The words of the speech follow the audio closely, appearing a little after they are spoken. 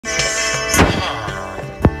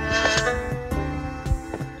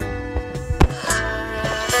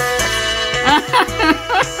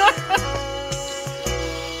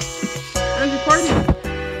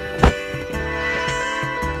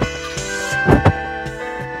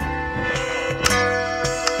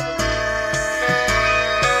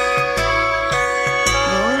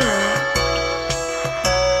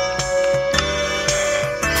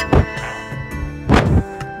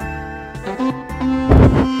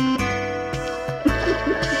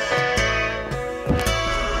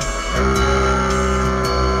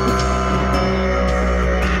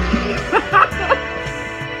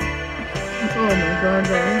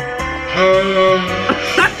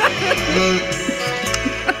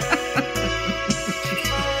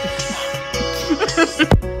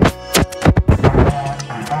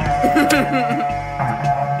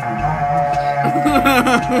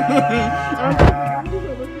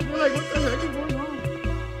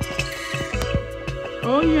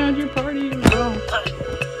Oh yeah, your party. Wow.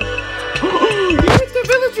 You hit the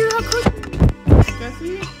villager. How quick?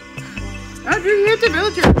 Jesse? Andrew, you hit the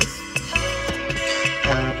villagers.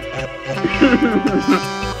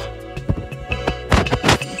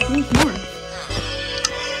 Who's more?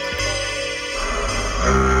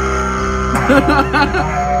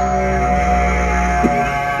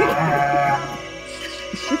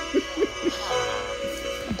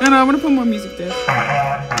 And I'm gonna put more music there.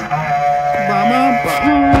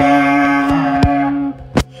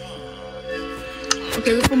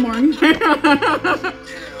 Okay, let's put more in there.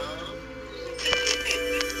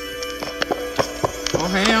 Oh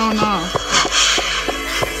hell no.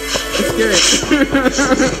 It's good.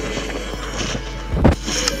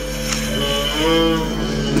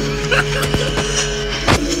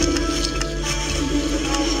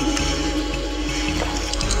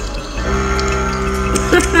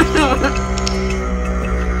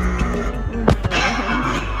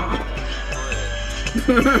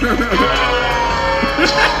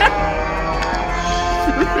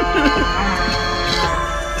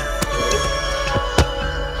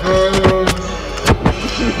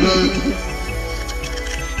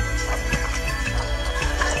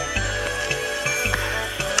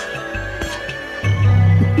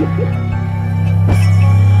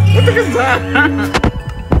 What the heck is that?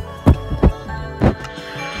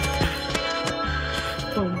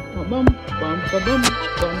 Bum, bum, bum, bum, bum,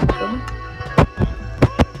 bum, bum.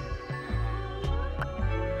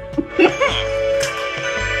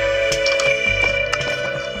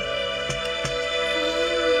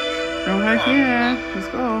 Oh heck yeah, let's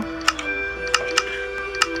go.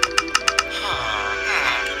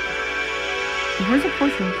 Where's the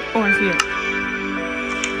potion? Oh, I see it.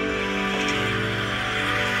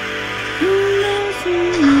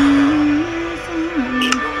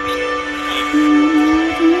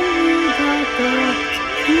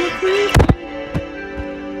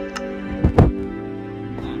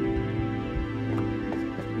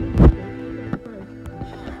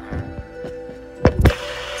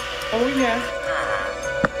 Oh yeah.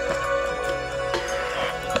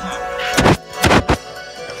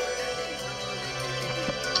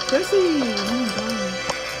 Jesse! Oh my god.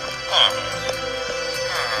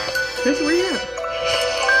 Jesse, where you at?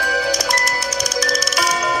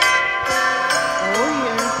 Oh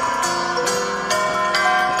yeah.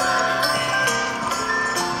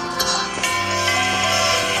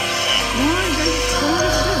 Why, guys? What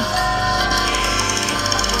is this?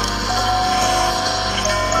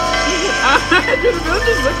 Dude, Bill's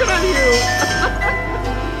just looking at you.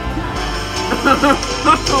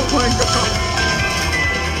 Oh my god.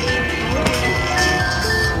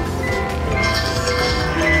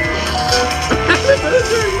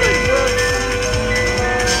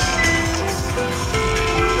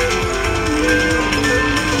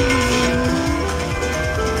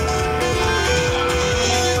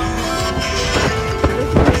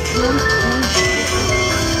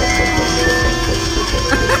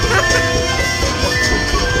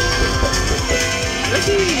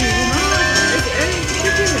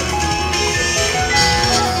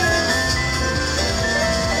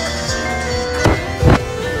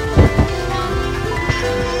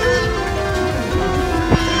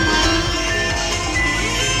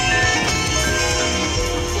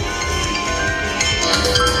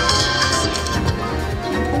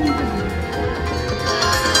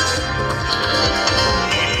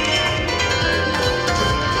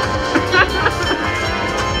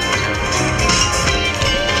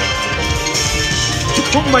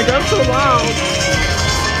 Oh my god, so loud!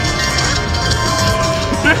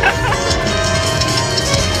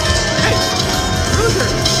 Hey! Loser!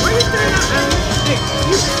 Why are you staring at me? Hey,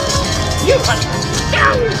 you!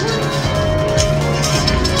 Down!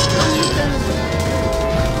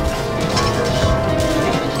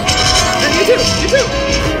 And you too! You too!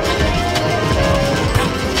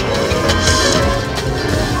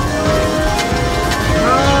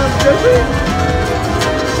 Jesse?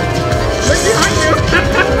 Look behind you!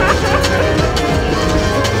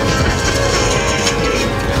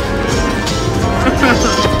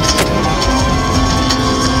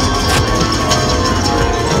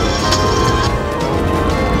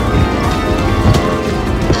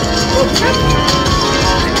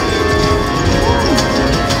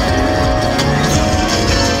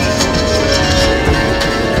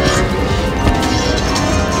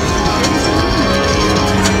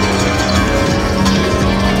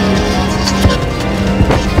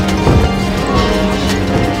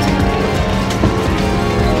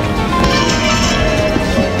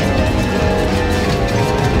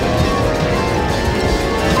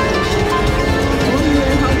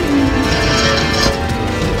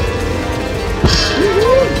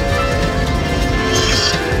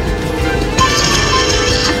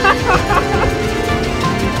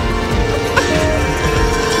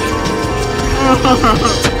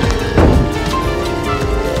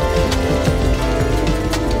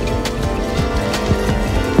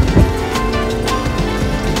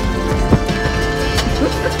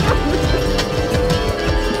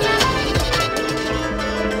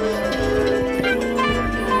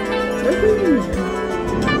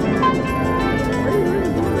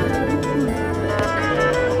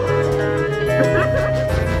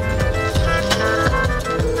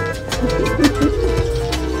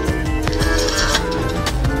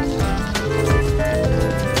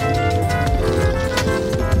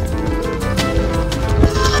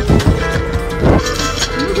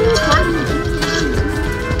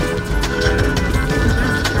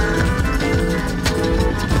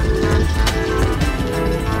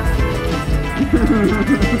 is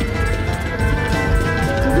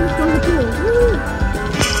so cool. Woo.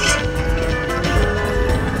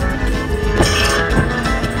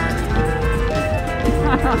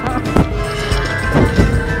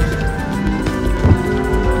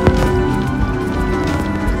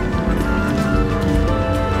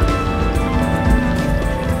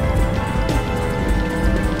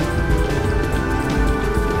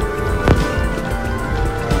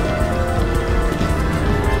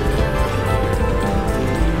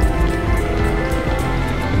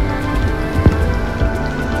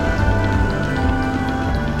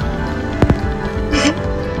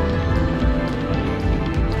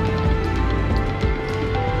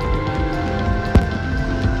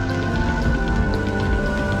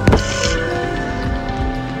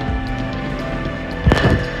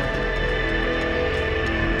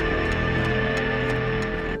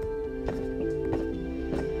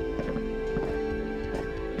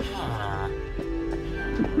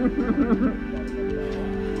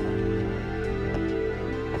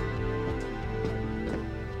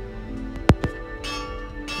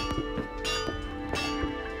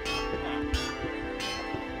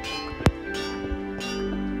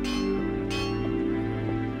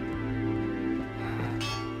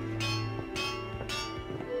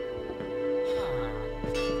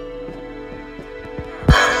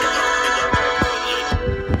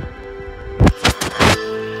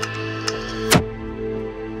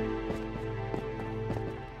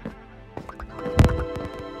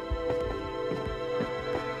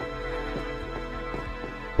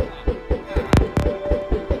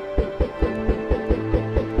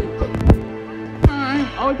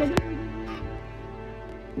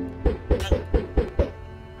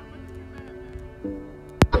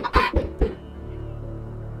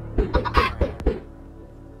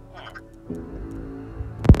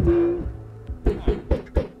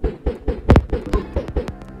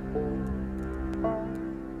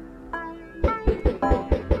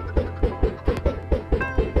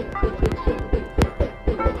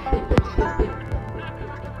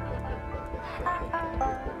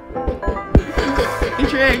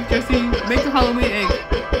 Eat your egg, Jesse. Make a Halloween egg.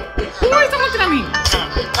 Who are you looking at me?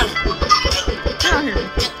 Get out here.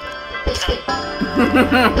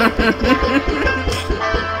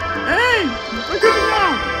 Hey! Look at me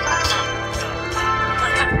now!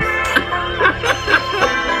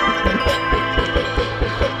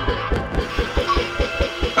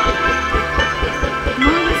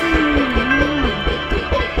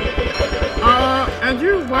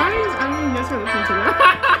 Andrew, why is I don't guess I listen to that?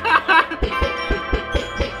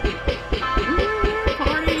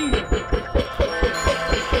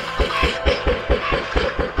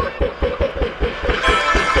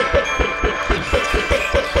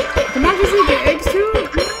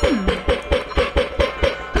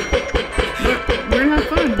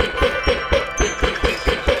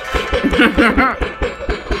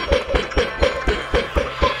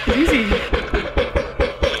 Easy.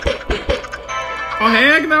 Oh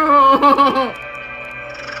heck no!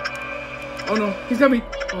 Oh no, he's got me.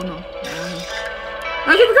 Oh no.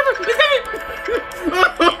 Andrew, be careful! He's got me!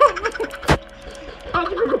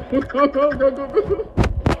 Go, go, go, go, go, go.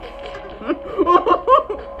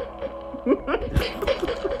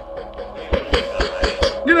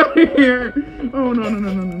 Get out of here! Oh no, no, no,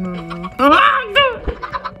 no, no, no, no. Ah, no!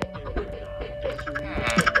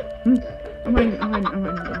 I'm hiding.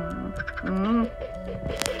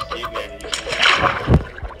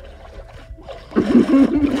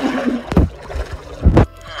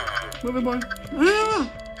 Move it, boy. Ah!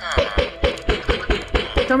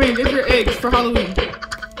 Come here, get your eggs for Halloween.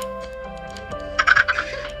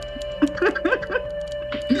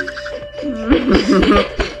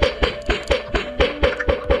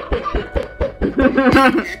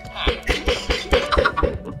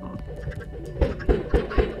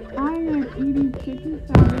 I am eating chicken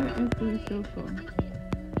salad and food choco.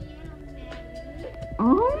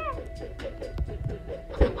 Oh?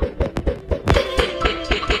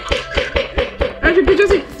 Andrew, get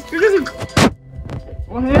Jesse! Get Jesse!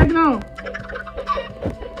 Oh heck no!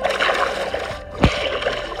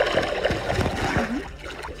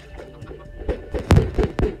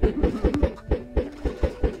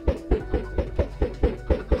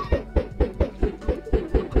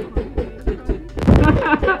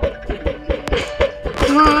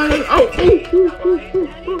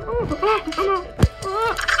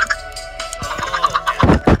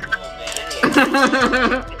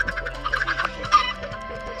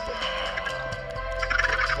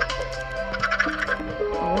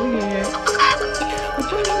 Oh yeah.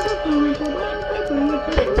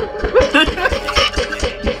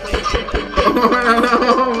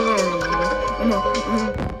 I'm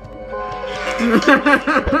Hey,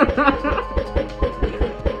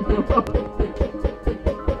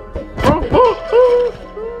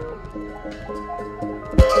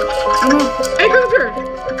 Gunther!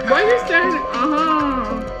 Why are you standing?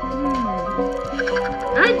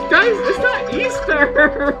 Hey, guys, it's not Easter!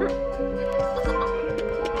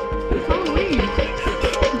 It's Halloween.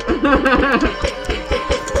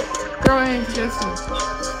 Girl, I ain't suggesting.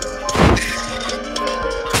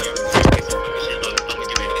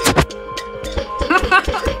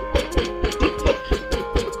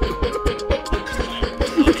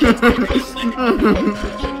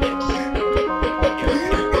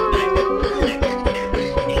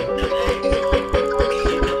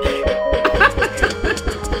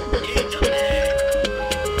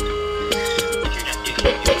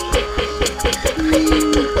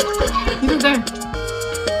 He's up there.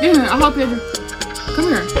 Yeah, I'll help you. Come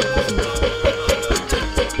here.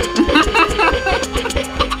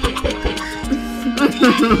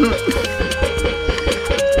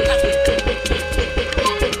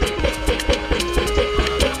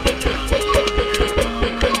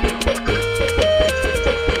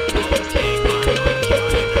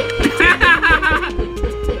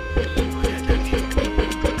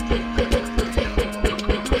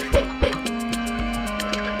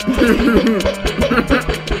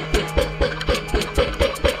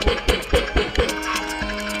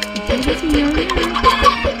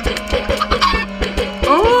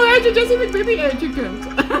 Oh, I just see the baby chickens.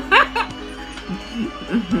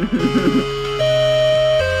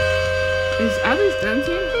 Is Alice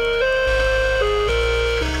dancing?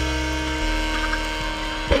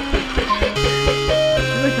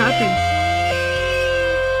 She's like happy.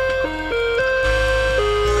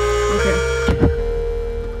 Okay.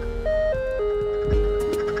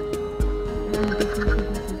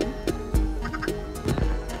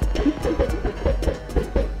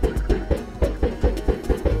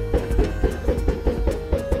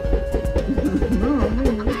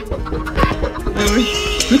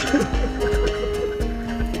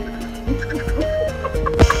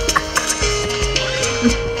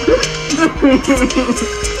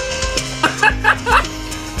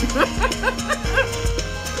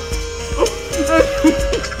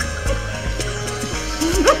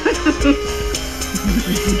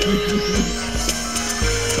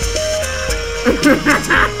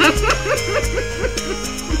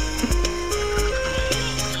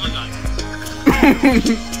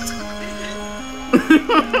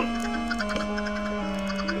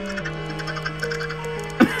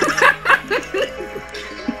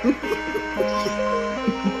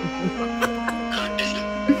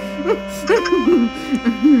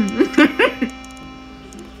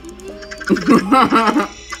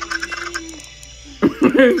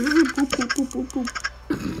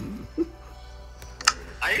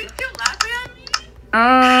 Are you still laughing at me?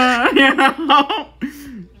 Yeah.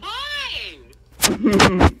 Why?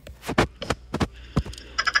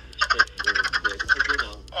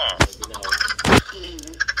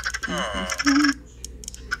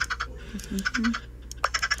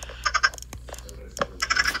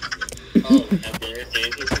 Oh, after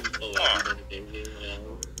saying this,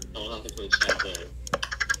 I'll have to go chat there.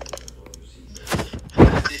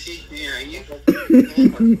 Did she hear you?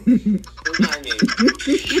 Who's my name? Did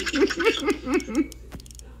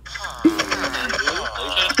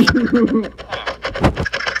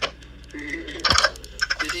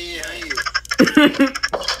she hear you?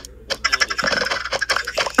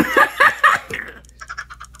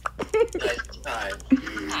 Nice try.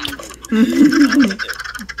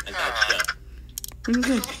 I got shut. What is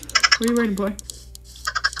it? What are you writing, boy?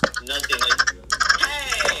 Nothing.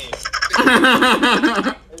 Hey!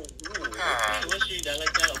 What's you done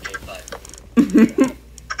like that? Okay, fine.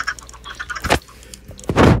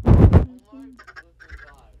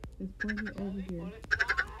 It's pointing over here.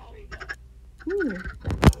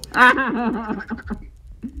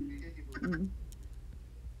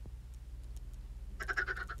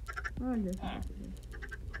 Oh, I guess.